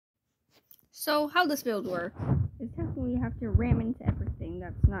So how this build works is technically you have to ram into everything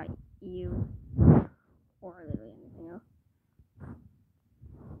that's not you or literally anything else.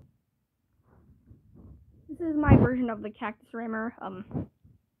 This is my version of the cactus rammer.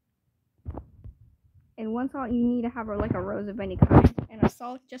 And one slot you need to have like a rose of any kind and a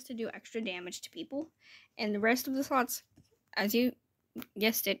salt just to do extra damage to people. And the rest of the slots, as you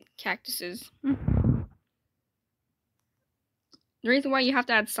guessed it, cactuses. The reason why you have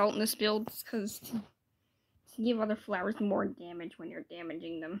to add salt in this build is because to give other flowers more damage when you're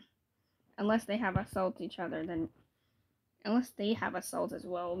damaging them. Unless they have assault each other, then unless they have assault as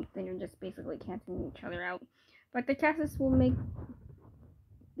well, then you're just basically canceling each other out. But the cactus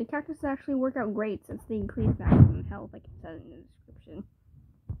actually work out great since they increase maximum health, like it says in the description.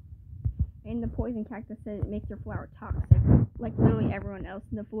 And the poison cactus says it makes your flower toxic, like literally everyone else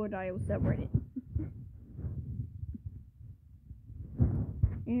in the Florida subreddit.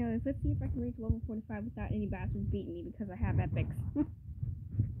 Anyways, let's see if I can reach level 45 without any bastards beating me because I have epics.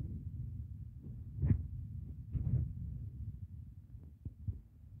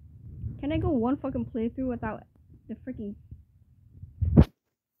 Can I go one fucking playthrough without the freaking...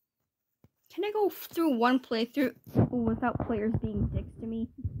 Can I go through one playthrough without players being dicks to me?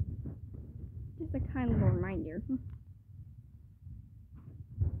 Just a kind of a reminder.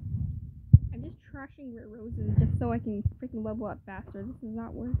 I'm just trashing rare roses just so I can freaking level up faster. This is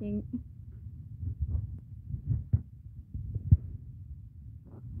not working.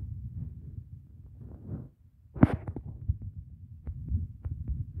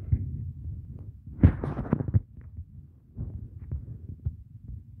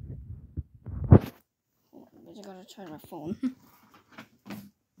 I just gotta charge my phone.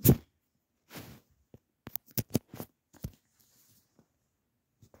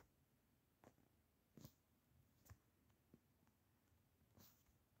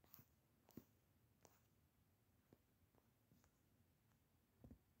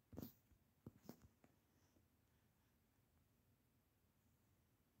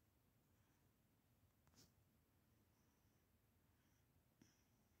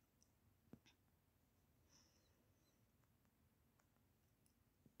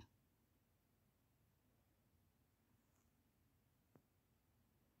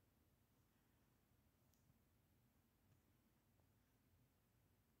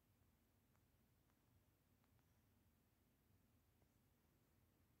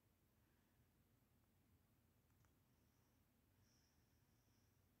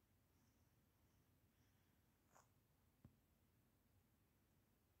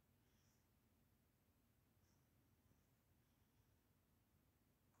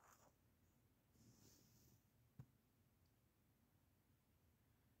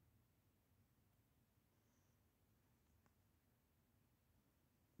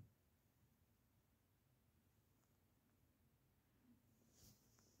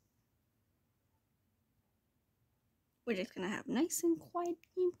 We're just gonna have nice and quiet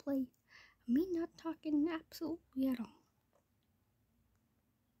gameplay. Me not talking absolutely at all.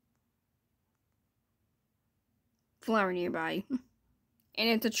 Flower nearby. And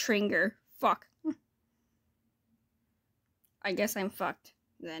it's a Tringer. Fuck. I guess I'm fucked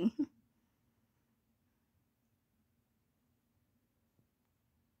then.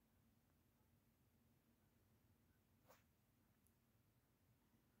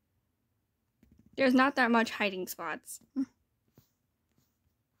 There's not that much hiding spots.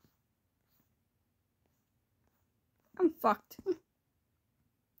 I'm fucked.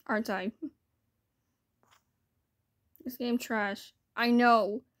 Aren't I? This game trash. I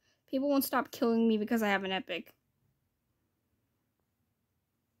know. People won't stop killing me because I have an epic.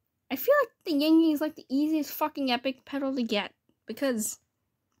 I feel like the Yingy is like the easiest fucking epic petal to get. Because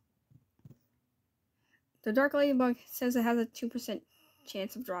the Dark Ladybug says it has a 2%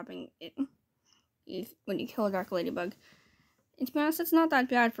 chance of dropping it when you kill a Dark Ladybug. And to be honest, it's not that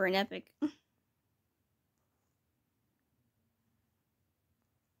bad for an epic.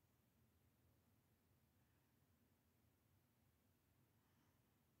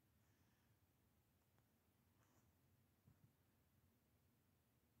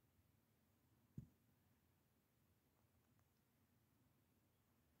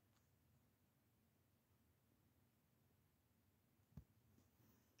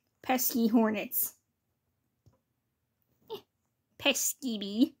 Pesky hornets. Pesky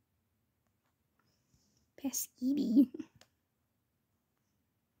bee. Pesky bee.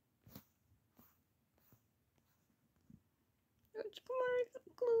 Come on,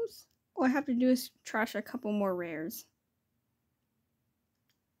 close. All I have to do is trash a couple more rares.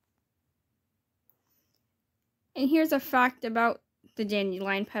 And here's a fact about the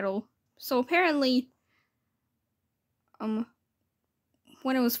dandelion petal. So apparently, when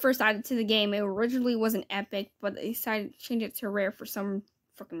it was first added to the game, it originally wasn't epic, but they decided to change it to rare for some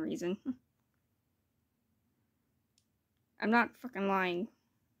fucking reason. I'm not fucking lying.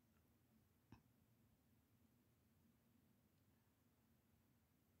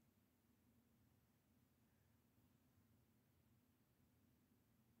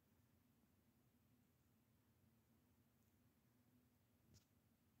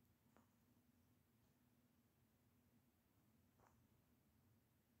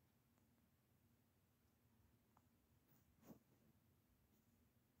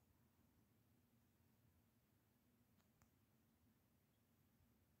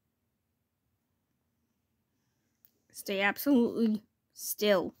 Stay absolutely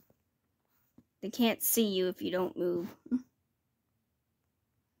still. They can't see you if you don't move.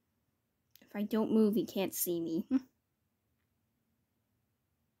 If I don't move, he can't see me.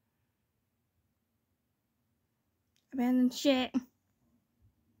 Abandon shit.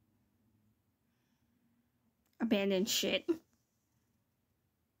 Abandon shit.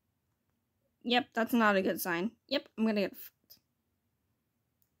 Yep, that's not a good sign. Yep, I'm gonna get...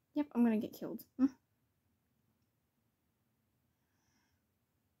 Yep, I'm gonna get killed.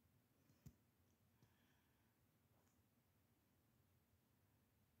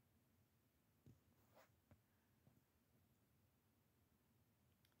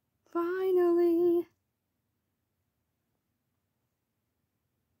 Finally.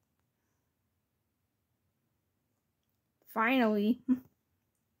 Finally.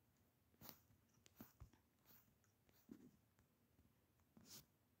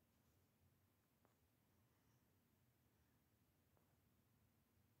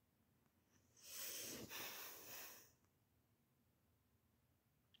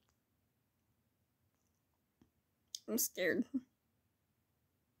 I'm scared.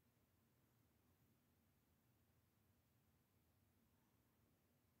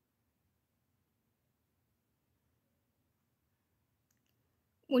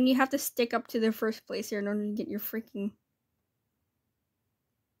 When you have to stick up to the first placer in order to get your freaking...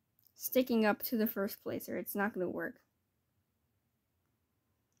 Sticking up to the first placer, it's not gonna work.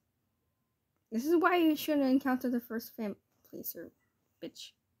 This is why you shouldn't encounter the first placer,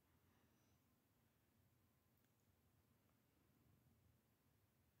 bitch.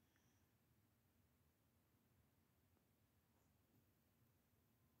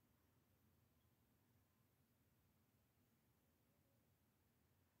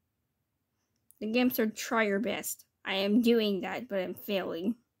 The game said try your best. I am doing that, but I'm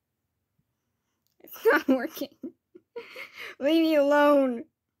failing. It's not working. Leave me alone.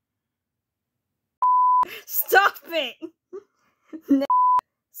 Stop it!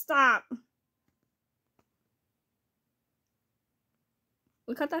 Stop.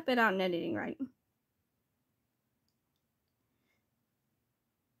 We cut that bit out in editing, right?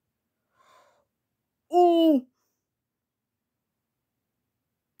 Ooh.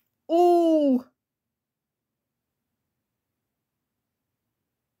 Ooh.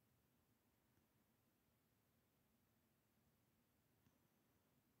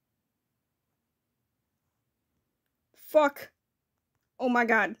 Fuck. Oh my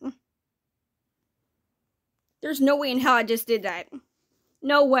god. There's no way in hell I just did that.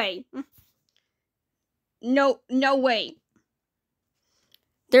 No way. No way.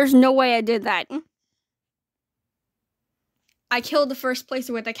 There's no way I did that. I killed the first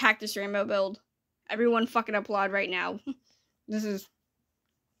placer with a Cactus rainbow build. Everyone fucking applaud right now. This is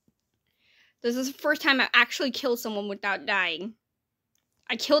the first time I actually killed someone without dying.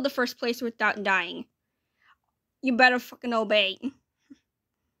 I killed the first placer without dying. You better fucking obey.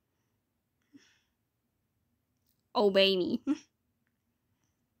 Obey me.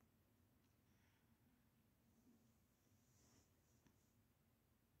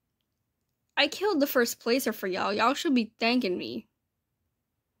 I killed the first placer for y'all. Y'all should be thanking me.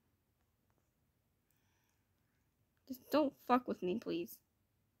 Just don't fuck with me, please.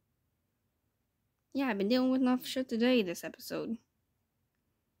 Yeah, I've been dealing with enough shit today, this episode.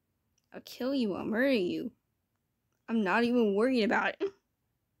 I'll kill you, I'll murder you. I'm not even worried about it.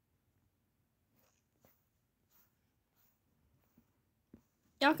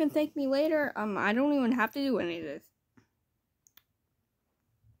 Y'all can thank me later. I don't even have to do any of this.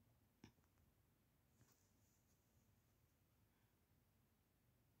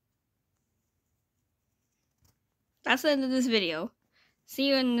 That's the end of this video. See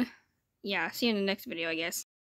you in the next video, I guess.